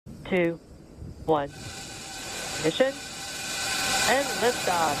2, 1. Ignition and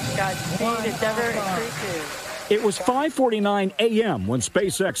liftoff. Godspeed, Endeavour increases. It was 5:49 a.m. when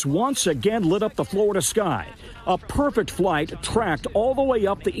SpaceX once again lit up the Florida sky. A perfect flight tracked all the way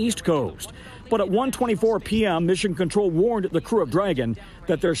up the East Coast. But at 1:24 p.m., Mission Control warned the crew of Dragon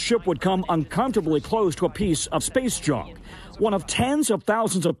that their ship would come uncomfortably close to a piece of space junk, one of tens of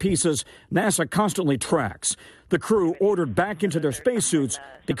thousands of pieces NASA constantly tracks. The crew ordered back into their spacesuits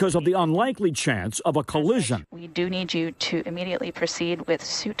because of the unlikely chance of a collision. We do need you to immediately proceed with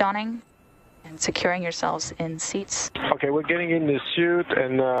suit donning and securing yourselves in seats. Okay, we're getting in the suit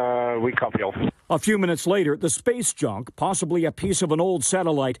and we copy all. A few minutes later, the space junk, possibly a piece of an old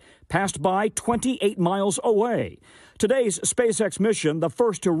satellite, passed by 28 miles away. Today's SpaceX mission, the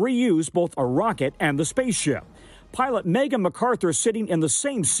first to reuse both a rocket and the spaceship. Pilot Megan MacArthur sitting in the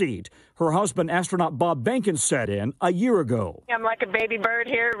same seat. Her husband, astronaut Bob Behnken, sat in a year ago. I'm like a baby bird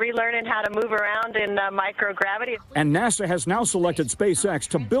here, relearning how to move around in microgravity. And NASA has now selected SpaceX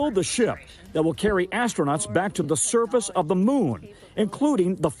to build the ship that will carry astronauts back to the surface of the moon,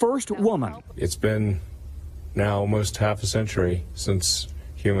 including the first woman. It's been now almost half a century since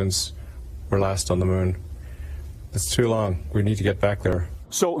humans were last on the moon. It's too long. We need to get back there.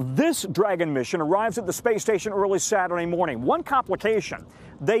 So this Dragon mission arrives at the space station early Saturday morning. One complication,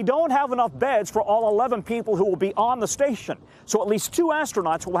 they don't have enough beds for all 11 people who will be on the station. So at least 2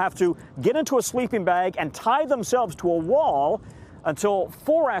 astronauts will have to get into a sleeping bag and tie themselves to a wall until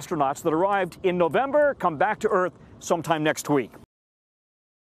 4 astronauts that arrived in November come back to Earth sometime next week.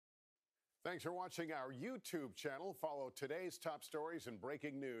 Thanks for watching our YouTube channel. Follow today's top stories and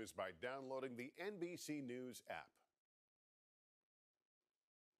breaking news by downloading the NBC News app.